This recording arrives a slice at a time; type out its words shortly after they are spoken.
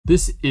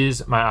This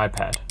is my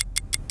iPad.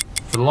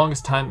 For the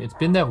longest time, it's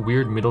been that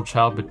weird middle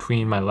child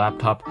between my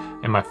laptop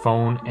and my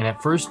phone, and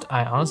at first,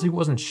 I honestly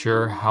wasn't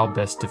sure how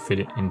best to fit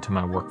it into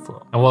my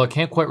workflow. And while it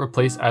can't quite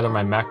replace either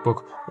my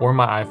MacBook or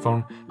my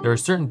iPhone, there are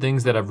certain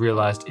things that I've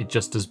realized it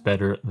just does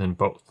better than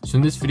both. So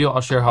in this video,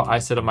 I'll share how I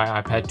set up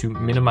my iPad to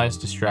minimize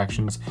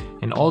distractions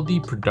and all the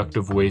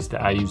productive ways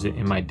that I use it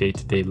in my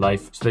day-to-day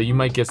life, so that you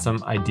might get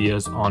some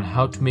ideas on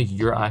how to make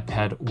your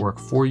iPad work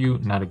for you,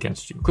 not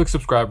against you. Click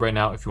subscribe right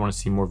now if you want to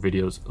see more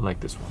videos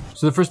like this one.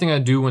 So the first thing I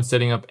do when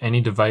setting up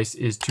any device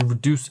is to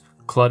reduce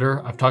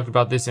clutter. I've talked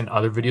about this in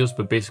other videos,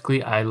 but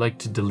basically I like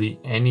to delete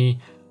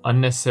any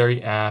unnecessary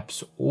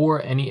apps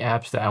or any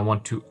apps that I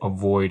want to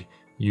avoid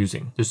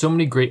using. There's so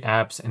many great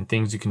apps and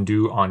things you can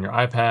do on your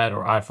iPad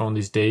or iPhone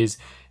these days,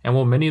 and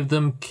while many of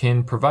them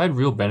can provide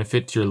real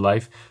benefit to your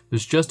life,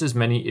 there's just as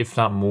many, if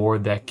not more,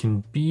 that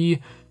can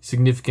be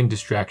significant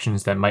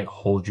distractions that might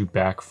hold you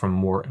back from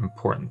more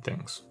important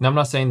things. Now, I'm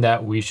not saying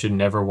that we should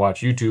never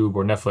watch YouTube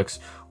or Netflix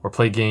or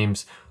play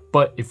games,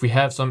 but if we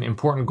have some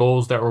important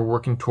goals that we're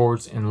working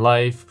towards in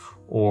life,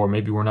 or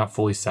maybe we're not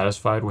fully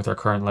satisfied with our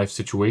current life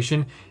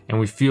situation, and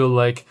we feel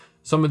like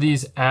some of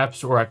these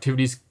apps or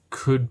activities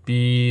could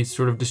be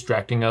sort of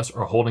distracting us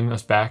or holding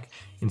us back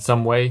in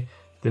some way,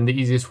 then the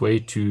easiest way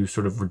to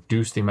sort of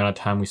reduce the amount of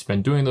time we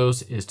spend doing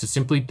those is to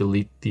simply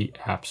delete the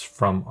apps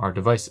from our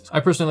devices.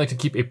 I personally like to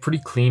keep a pretty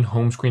clean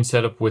home screen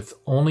setup with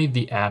only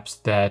the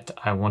apps that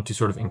I want to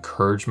sort of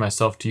encourage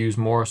myself to use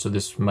more. So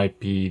this might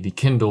be the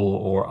Kindle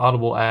or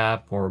Audible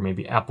app, or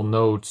maybe Apple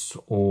Notes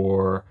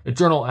or a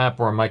journal app,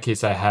 or in my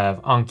case, I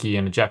have Anki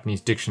and a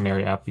Japanese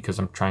dictionary app because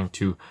I'm trying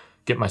to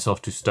get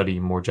myself to study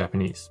more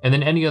Japanese. And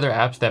then any other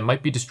apps that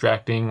might be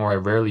distracting or I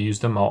rarely use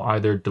them, I'll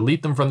either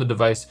delete them from the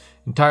device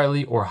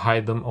entirely or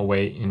hide them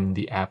away in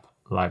the app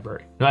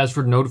library. Now, as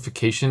for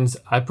notifications,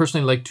 I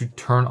personally like to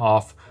turn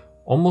off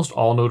almost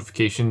all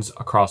notifications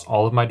across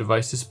all of my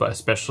devices, but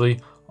especially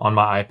on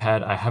my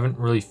iPad, I haven't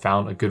really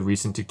found a good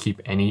reason to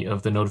keep any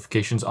of the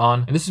notifications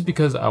on. And this is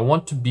because I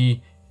want to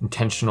be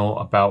intentional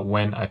about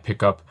when I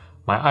pick up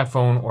my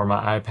iPhone or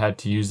my iPad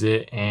to use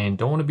it, and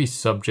don't want to be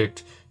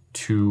subject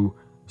to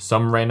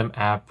some random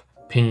app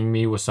pinging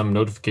me with some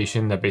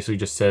notification that basically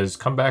just says,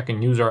 come back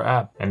and use our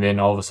app. And then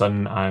all of a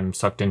sudden I'm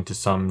sucked into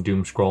some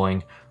doom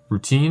scrolling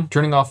routine.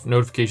 Turning off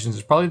notifications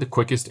is probably the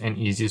quickest and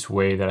easiest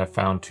way that I've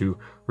found to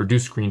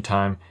reduce screen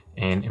time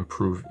and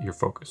improve your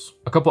focus.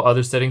 A couple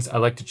other settings I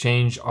like to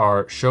change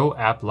are show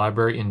app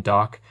library in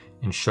dock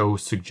and show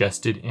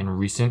suggested and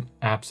recent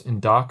apps in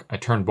dock. I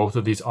turn both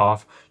of these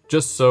off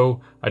just so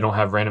I don't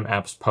have random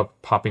apps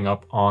popping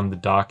up on the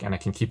dock, and I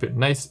can keep it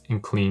nice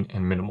and clean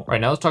and minimal. All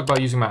right, now let's talk about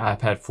using my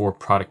iPad for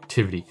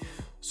productivity.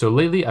 So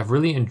lately I've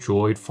really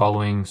enjoyed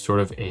following sort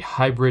of a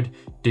hybrid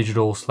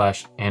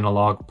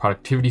digital/analog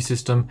productivity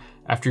system.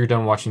 After you're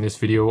done watching this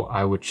video,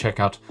 I would check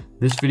out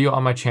this video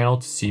on my channel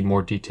to see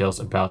more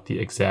details about the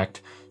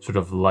exact sort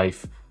of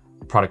life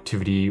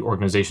productivity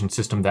organization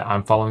system that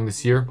I'm following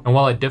this year. And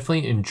while I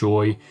definitely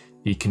enjoy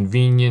the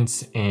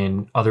convenience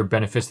and other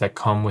benefits that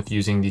come with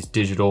using these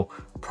digital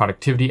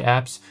productivity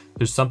apps,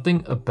 there's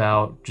something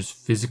about just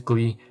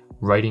physically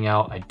writing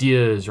out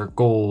ideas or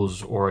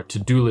goals or a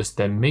to-do list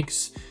that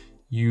makes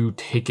you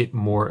take it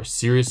more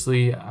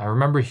seriously. I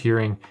remember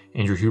hearing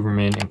Andrew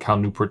Huberman and Cal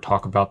Newport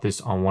talk about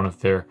this on one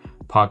of their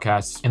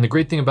podcasts. And the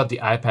great thing about the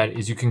iPad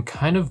is you can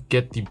kind of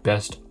get the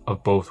best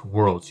of both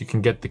worlds. You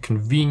can get the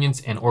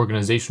convenience and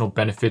organizational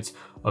benefits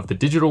of the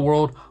digital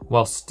world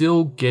while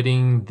still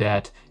getting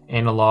that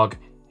analog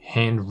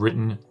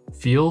handwritten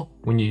feel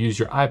when you use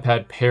your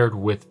iPad paired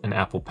with an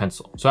Apple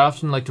Pencil. So I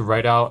often like to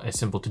write out a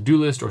simple to-do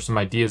list or some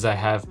ideas I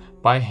have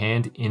by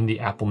hand in the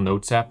Apple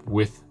Notes app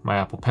with my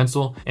Apple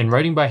Pencil. And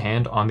writing by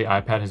hand on the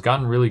iPad has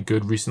gotten really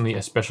good recently,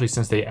 especially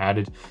since they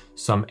added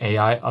some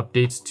AI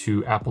updates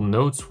to Apple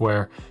Notes,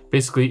 where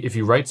basically if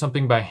you write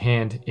something by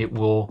hand, it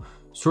will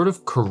sort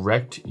of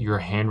correct your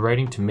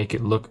handwriting to make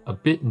it look a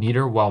bit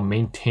neater while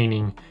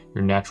maintaining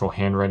your natural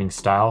handwriting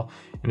style.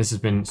 And this has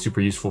been super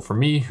useful for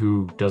me,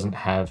 who doesn't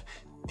have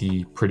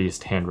the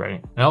prettiest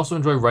handwriting. I also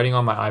enjoy writing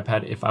on my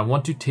iPad if I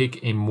want to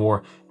take a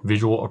more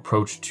visual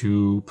approach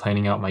to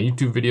planning out my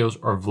YouTube videos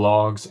or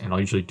vlogs, and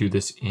I'll usually do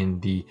this in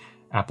the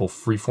Apple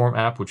Freeform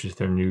app, which is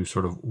their new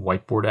sort of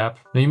whiteboard app.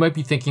 Now you might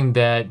be thinking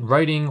that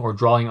writing or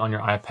drawing on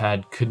your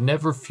iPad could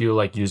never feel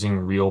like using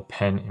real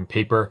pen and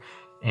paper.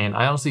 And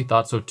I honestly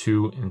thought so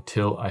too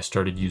until I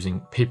started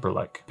using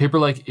Paperlike.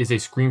 Paperlike is a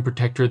screen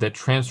protector that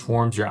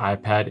transforms your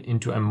iPad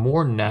into a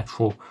more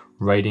natural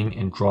writing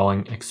and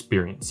drawing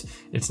experience.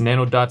 Its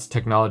nanodots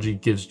technology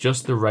gives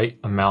just the right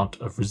amount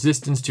of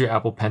resistance to your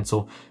Apple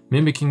Pencil,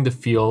 mimicking the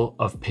feel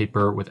of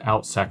paper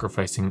without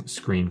sacrificing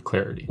screen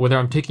clarity. Whether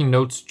I'm taking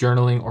notes,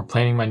 journaling, or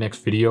planning my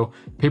next video,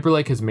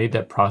 Paperlike has made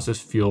that process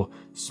feel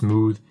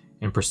smooth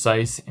and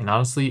precise, and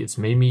honestly, it's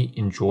made me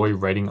enjoy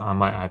writing on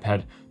my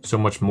iPad so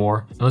much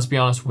more. And let's be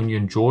honest, when you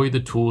enjoy the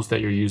tools that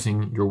you're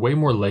using, you're way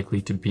more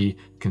likely to be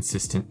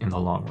consistent in the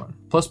long run.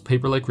 Plus,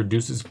 Paperlike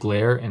reduces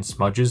glare and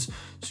smudges,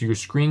 so your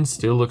screen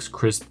still looks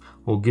crisp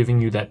while giving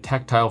you that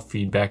tactile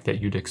feedback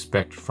that you'd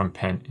expect from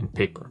pen and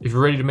paper. If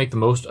you're ready to make the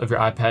most of your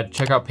iPad,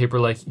 check out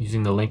Paperlike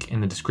using the link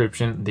in the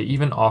description. They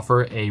even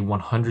offer a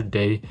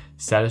 100-day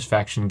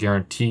satisfaction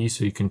guarantee,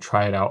 so you can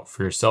try it out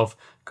for yourself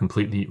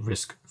completely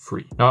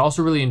risk-free. Now, I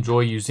also really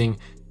enjoy using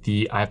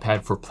the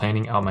iPad for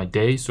planning out my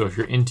day. So if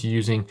you're into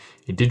using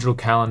a digital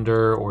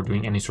calendar or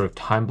doing any sort of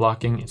time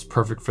blocking, it's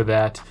perfect for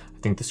that. I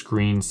think the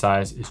screen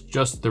size is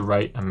just the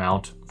right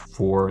amount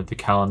for the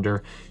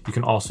calendar. You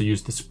can also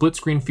use the split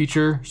screen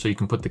feature, so you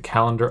can put the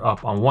calendar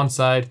up on one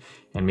side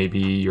and maybe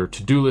your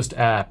to-do list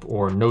app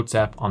or notes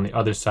app on the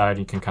other side.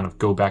 You can kind of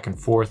go back and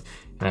forth,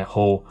 and that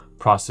whole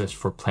process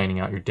for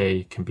planning out your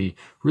day can be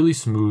really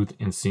smooth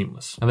and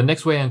seamless. Now, the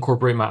next way I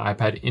incorporate my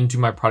iPad into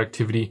my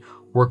productivity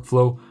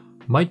workflow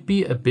might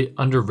be a bit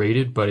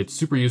underrated, but it's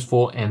super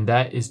useful, and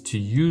that is to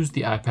use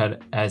the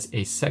iPad as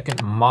a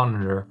second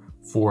monitor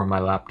for my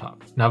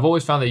laptop. Now, I've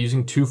always found that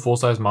using two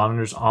full-size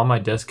monitors on my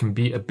desk can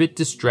be a bit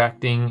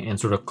distracting and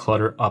sort of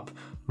clutter up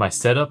my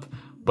setup,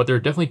 but there are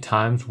definitely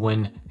times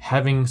when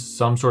having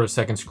some sort of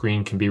second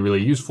screen can be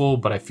really useful,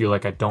 but I feel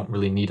like I don't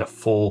really need a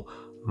full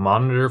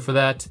monitor for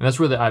that. And that's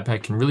where the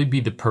iPad can really be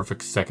the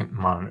perfect second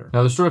monitor.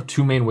 Now, there's sort of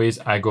two main ways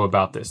I go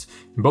about this.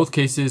 In both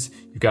cases,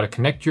 you've got to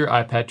connect your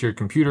iPad to your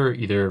computer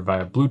either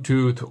via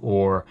Bluetooth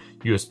or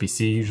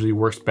USB-C usually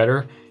works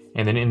better.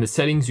 And then in the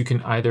settings, you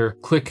can either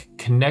click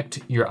connect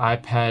your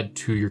iPad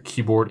to your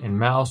keyboard and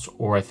mouse,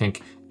 or I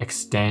think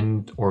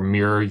extend or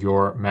mirror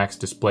your Mac's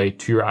display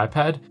to your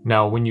iPad.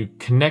 Now, when you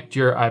connect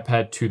your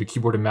iPad to the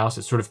keyboard and mouse,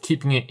 it's sort of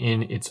keeping it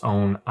in its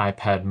own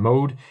iPad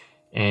mode,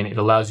 and it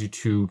allows you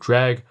to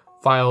drag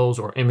files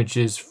or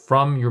images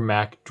from your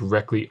Mac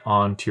directly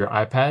onto your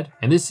iPad.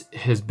 And this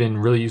has been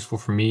really useful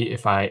for me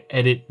if I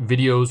edit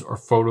videos or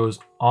photos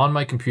on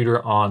my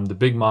computer on the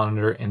big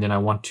monitor, and then I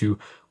want to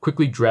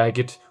quickly drag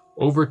it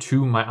over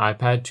to my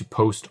iPad to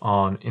post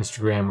on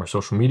Instagram or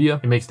social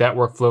media. It makes that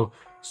workflow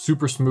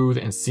super smooth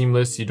and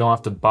seamless. You don't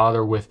have to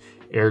bother with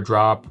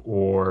AirDrop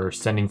or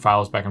sending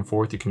files back and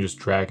forth. You can just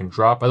drag and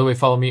drop. By the way,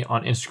 follow me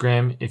on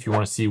Instagram if you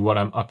want to see what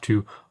I'm up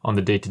to on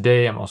the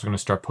day-to-day. I'm also going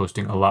to start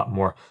posting a lot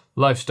more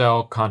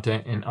lifestyle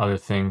content and other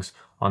things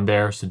on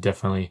there, so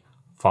definitely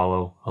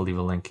follow. I'll leave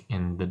a link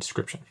in the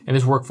description. And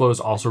this workflow is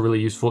also really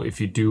useful if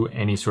you do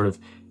any sort of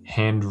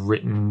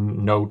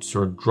handwritten notes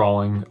or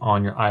drawing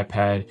on your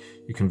iPad.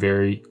 You can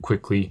very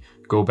quickly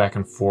go back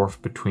and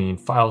forth between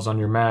files on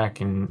your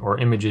Mac or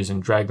images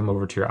and drag them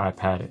over to your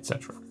iPad,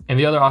 etc. And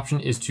the other option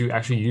is to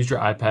actually use your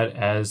iPad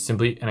as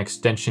simply an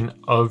extension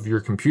of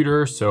your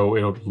computer. So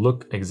it'll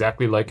look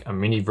exactly like a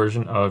mini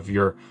version of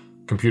your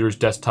computer's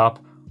desktop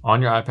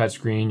on your iPad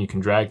screen. You can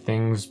drag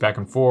things back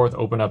and forth,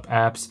 open up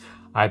apps.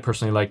 I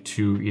personally like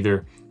to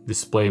either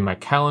display my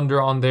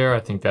calendar on there. I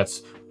think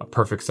that's a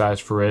perfect size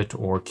for it,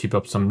 or keep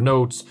up some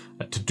notes,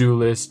 a to-do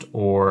list,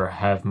 or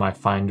have my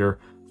Finder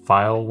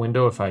file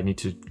window if I need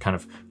to kind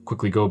of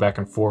quickly go back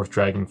and forth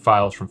dragging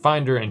files from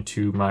Finder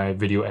into my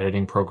video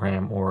editing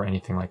program or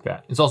anything like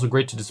that. It's also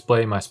great to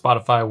display my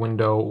Spotify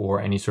window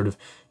or any sort of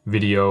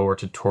video or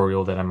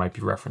tutorial that I might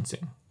be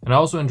referencing. And I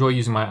also enjoy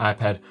using my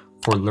iPad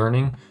for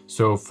learning.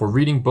 So for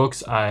reading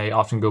books, I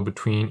often go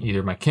between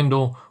either my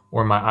Kindle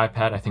or my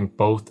iPad. I think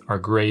both are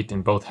great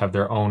and both have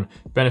their own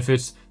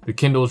benefits. The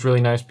Kindle is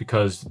really nice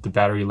because the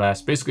battery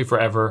lasts basically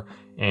forever,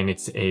 and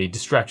it's a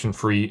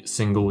distraction-free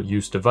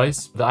single-use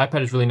device. The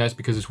iPad is really nice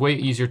because it's way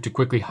easier to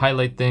quickly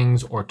highlight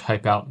things or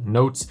type out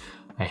notes.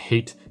 I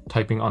hate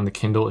typing on the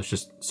Kindle. It's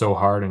just so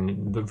hard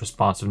and the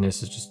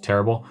responsiveness is just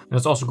terrible. And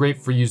it's also great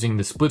for using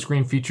the split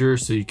screen feature,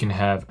 so you can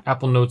have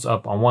Apple Notes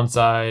up on one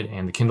side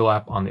and the Kindle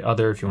app on the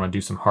other if you want to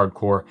do some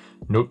hardcore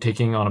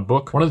note-taking on a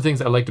book. One of the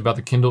things I liked about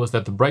the Kindle is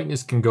that the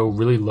brightness can go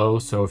really low,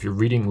 so if you're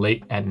reading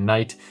late at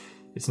night,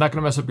 it's not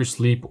going to mess up your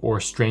sleep or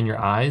strain your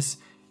eyes.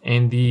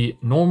 And the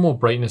normal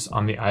brightness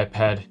on the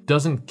iPad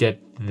doesn't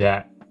get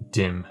that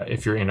dim.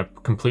 If you're in a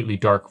completely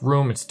dark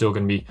room, it's still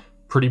going to be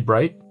pretty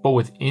bright, but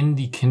within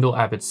the Kindle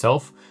app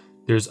itself,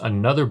 there's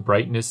another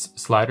brightness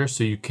slider,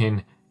 so you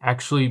can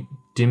actually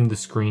dim the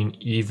screen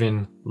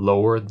even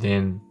lower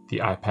than the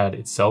iPad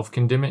itself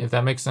can dim it, if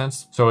that makes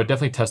sense. So I would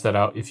definitely test that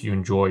out if you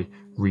enjoy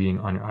reading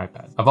on your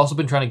iPad. I've also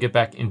been trying to get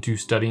back into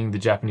studying the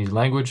Japanese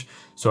language,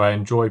 so I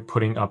enjoy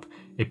putting up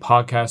a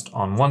podcast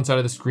on one side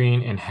of the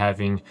screen and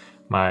having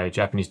my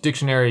Japanese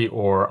dictionary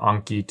or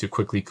Anki to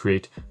quickly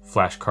create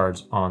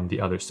flashcards on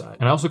the other side.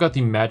 And I also got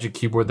the Magic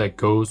Keyboard that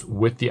goes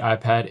with the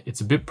iPad.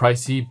 It's a bit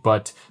pricey,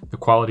 but the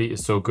quality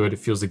is so good. It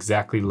feels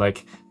exactly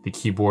like the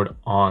keyboard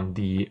on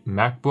the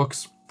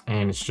MacBooks,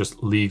 and it's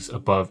just leagues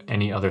above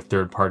any other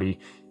third-party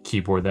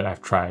keyboard that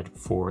I've tried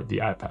for the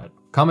iPad.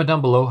 Comment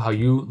down below how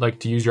you like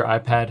to use your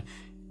iPad.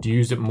 Do you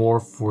use it more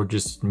for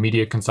just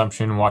media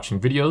consumption, watching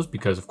videos?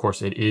 Because of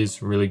course it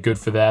is really good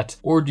for that.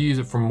 Or do you use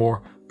it for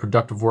more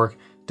productive work?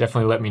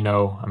 Definitely let me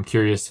know. I'm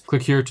curious.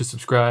 Click here to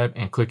subscribe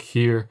and click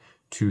here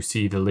to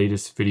see the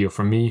latest video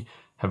from me.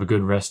 Have a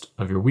good rest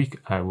of your week.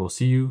 I will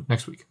see you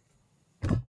next week.